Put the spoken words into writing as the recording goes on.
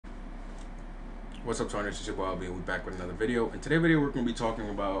What's up, Tony? It's your boy. I'll be back with another video. In today's video, we're going to be talking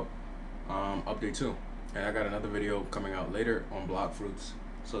about update 2. And I got another video coming out later on block fruits,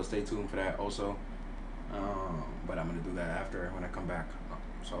 so stay tuned for that also. But I'm going to do that after when I come back.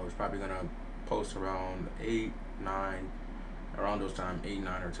 So it's probably going to post around 8, 9, around those time, 8,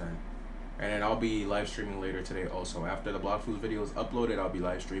 9, or 10. And then I'll be live streaming later today also. After the block fruits video is uploaded, I'll be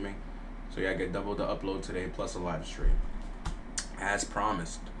live streaming. So yeah, I get double the upload today plus a live stream, as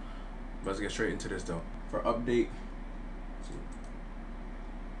promised. Let's get straight into this though. For update,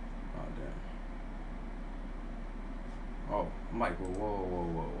 oh damn. Oh, I'm like,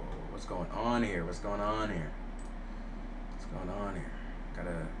 whoa. What's going on here? What's going on here? What's going on here?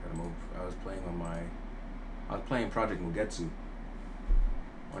 Gotta move. I was playing Project Mugetsu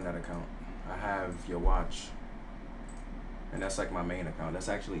on that account. I have your watch, and that's like my main account. That's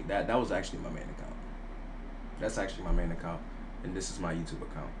actually that was actually my main account. That's actually my main account, and this is my YouTube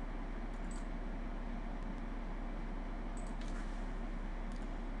account.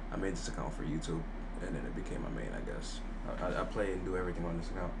 I made this account for YouTube, and then it became my main, I guess. I play and do everything on this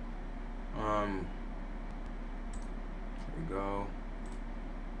account. Here we go.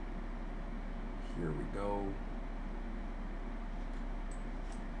 Here we go.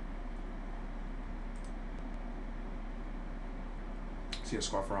 See a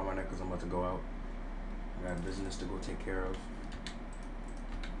scarf around my neck because I'm about to go out. I got business to go take care of.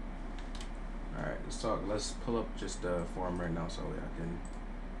 Alright, let's pull up just the forum right now so I can,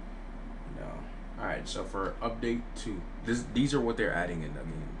 Alright, so for update 2, these are what they're adding in the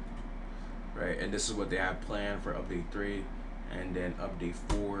game, right? And this is what they have planned for update 3, and then update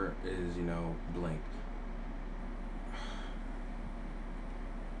 4 is, blank.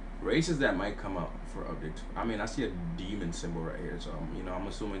 Races that might come out for update 2. I mean, I see a demon symbol right here, so I'm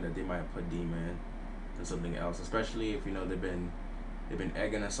assuming that they might put demon and something else, especially if they've been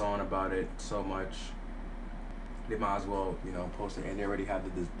egging us on about it so much. They might as well post it, and they already have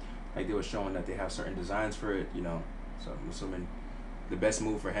like they were showing that they have certain designs for it, so I'm assuming the best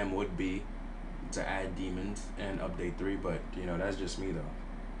move for him would be to add demons in update 3, but that's just me though.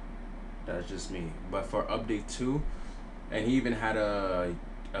 That's just me. But for update 2, and he even had an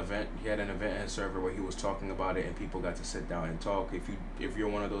event in his server where he was talking about it and people got to sit down and talk. If you're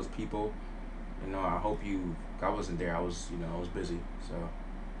one of those people, I hope I wasn't there. I was busy, so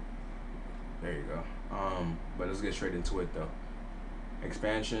there you go. But let's get straight into it though.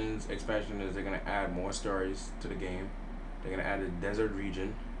 Expansion is they're gonna add more stories to the game. They're gonna add a desert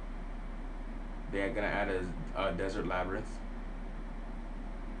region. They're gonna add a desert labyrinth.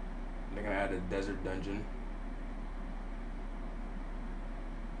 They're gonna add a desert dungeon.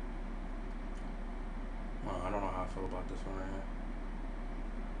 I don't know how I feel about this one right here.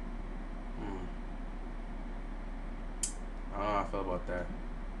 I don't know how I feel about that.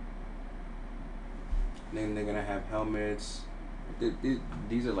 Then they're gonna have helmets.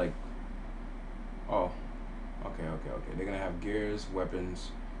 These are like, oh, okay. They're gonna have gears,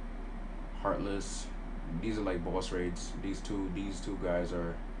 weapons, heartless. These are like boss raids. These two guys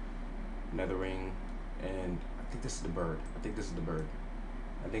are Nethering, and I think this is the bird. I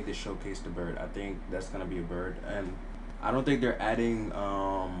think they showcased the bird. I think that's gonna be a bird, and I don't think they're adding.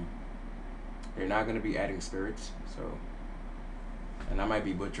 They're not gonna be adding spirits. So, and I might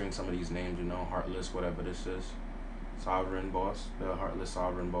be butchering some of these names. Heartless, whatever this is. Sovereign boss, the Heartless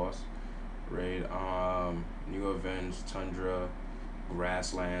Sovereign boss raid. New events, Tundra,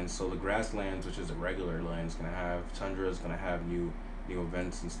 Grasslands. So the Grasslands, which is a regular land, is gonna have Tundra. Is gonna have new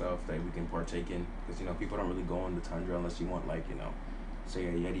events and stuff that we can partake in, because people don't really go on the Tundra unless you want, like, say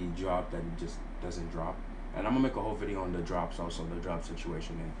a Yeti drop that just doesn't drop. And I'm gonna make a whole video on the drops also, the drop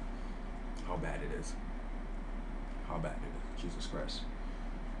situation and how bad it is. Jesus Christ.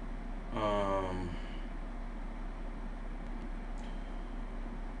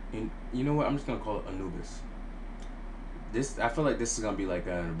 And you know what? I'm just gonna call it Anubis. I feel like this is gonna be like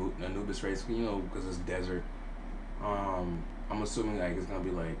an Anubis race, because it's desert. I'm assuming like it's gonna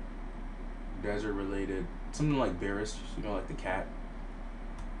be like desert related, something like Beerus, like the cat.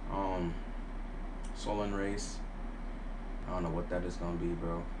 Solon race. I don't know what that is gonna be,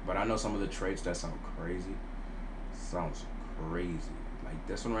 bro. But I know some of the traits that sound crazy. Like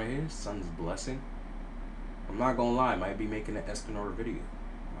this one right here, Sun's Blessing. I'm not gonna lie, I might be making an Escanor video.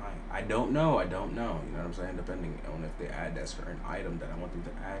 I don't know. You know what I'm saying? Depending on if they add that certain item that I want them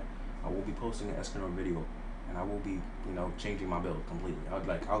to add, I will be posting an Escanor video, and I will be, changing my build completely.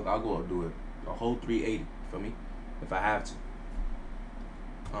 I'll go do a whole 380 for me, if I have to.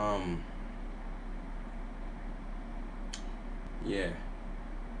 Yeah.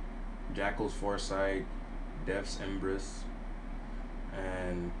 Jackal's Foresight, Death's Embrace,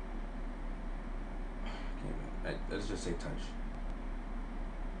 and just say touch.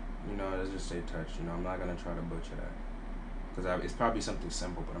 You know, let's just say touch. You know, I'm not gonna try to butcher that because it's probably something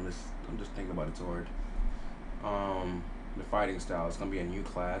simple, but I'm just thinking about it too hard. The fighting style. It's gonna be a new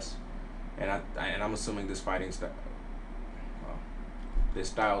class, and I'm assuming this fighting style. Well, this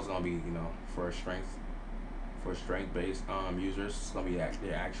style is gonna be, you know, for strength based users. It's gonna be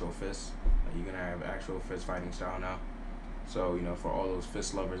the actual fists. Like, you're gonna have actual fist fighting style now. So, you know, for all those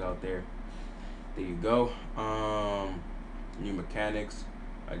fist lovers out there, there you go. New mechanics,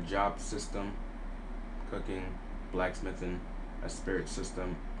 a job system, cooking, blacksmithing, a spirit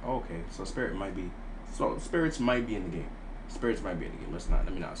system. Okay, so spirits might be in the game. Spirits might be in the game.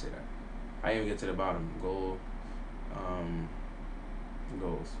 Let me not say that. I even get to the bottom. Goals,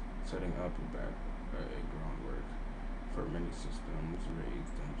 setting up and back groundwork for many systems,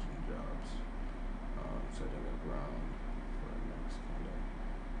 raids, dungeon jobs, setting a ground for next kingdom.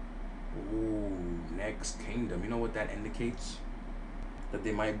 Ooh, next kingdom. You know what that indicates? That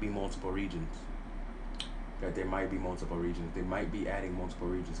there might be multiple regions. They might be adding multiple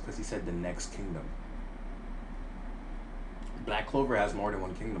regions because he said the next kingdom. Black Clover has more than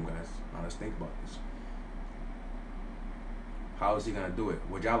one kingdom, guys. Now let's think about this. How is he gonna do it?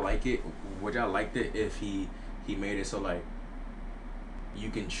 Would y'all like it? Would y'all like it if he made it so like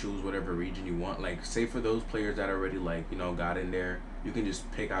you can choose whatever region you want? Like, say for those players that already, like, you know, got in there, you can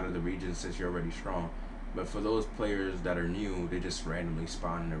just pick out of the region since you're already strong. But for those players that are new, they just randomly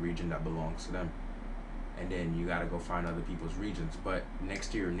spawn in a region that belongs to them, and then you gotta go find other people's regions. But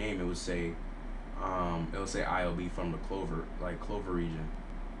next to your name, it would say ILB from the Clover region.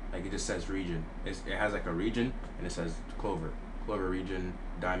 Like, it just says region. It has like a region, and it says Clover region,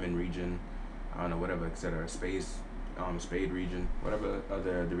 Diamond region, I don't know, whatever, etc. Spade region, whatever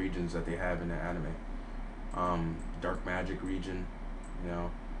other the regions that they have in the anime. Dark magic region, you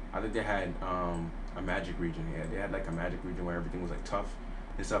know. I think they had a magic region. Yeah, they had like a magic region where everything was like tough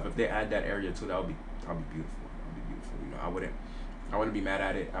and stuff. If they add that area too, that'll be beautiful. That'll be beautiful. You know, I wouldn't be mad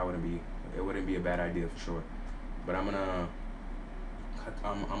at it. It wouldn't be a bad idea for sure. But I'm gonna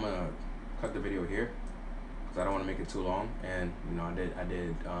cut the video here because I don't want to make it too long. And you know, I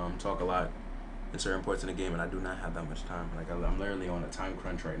did talk a lot in certain parts of the game, and I do not have that much time. Like, I'm literally on a time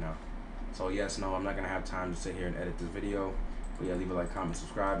crunch right now. So yes, no, I'm not gonna have time to sit here and edit this video. But yeah, leave a like, comment,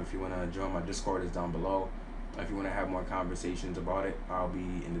 subscribe. If you wanna join my Discord, it's down below. If you wanna have more conversations about it, I'll be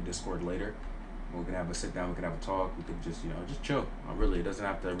in the Discord later. We can have a sit down, we can have a talk, we could just, you know, just chill. Really, it doesn't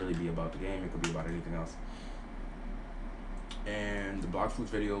have to really be about the game, it could be about anything else. And the Block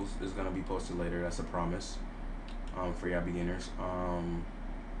Flutes videos is gonna be posted later, that's a promise. For y'all beginners.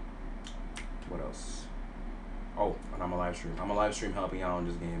 What else? Oh, and I'm a live stream. I'm a live stream helping out on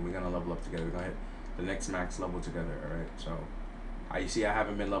this game. We're gonna level up together. We're gonna hit the next max level together, alright? So you see, I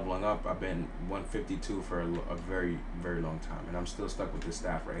haven't been leveling up. I've been 152 for a very, very long time, and I'm still stuck with this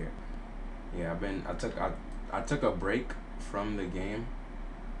staff right here. Yeah, I took a break from the game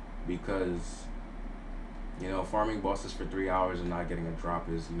because, you know, farming bosses for 3 hours and not getting a drop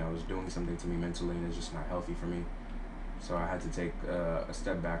is, you know, is doing something to me mentally, and it's just not healthy for me. So I had to take a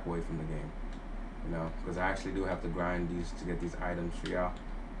step back away from the game, you know, because I actually do have to grind these to get these items for y'all.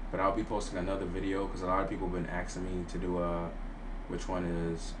 But I'll be posting another video because a lot of people have been asking me to do which one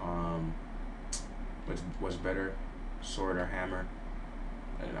is what's better, sword or hammer.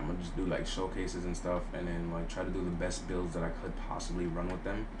 And I'm gonna just do like showcases and stuff, and then like try to do the best builds that I could possibly run with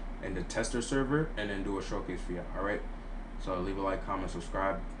them in the tester server, and then do a showcase for y'all. All right, so leave a like, comment,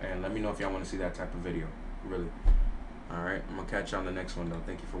 subscribe, and let me know if y'all want to see that type of video. Really. All right, I'm gonna catch you on the next one though.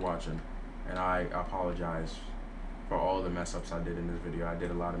 Thank you for watching, and I apologize for all the mess ups I did in this video. I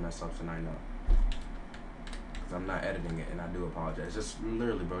did a lot of mess ups, and I know, because I'm not editing it, and I do apologize. Just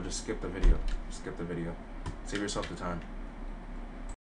literally, bro, just skip the video. Skip the video. Save yourself the time.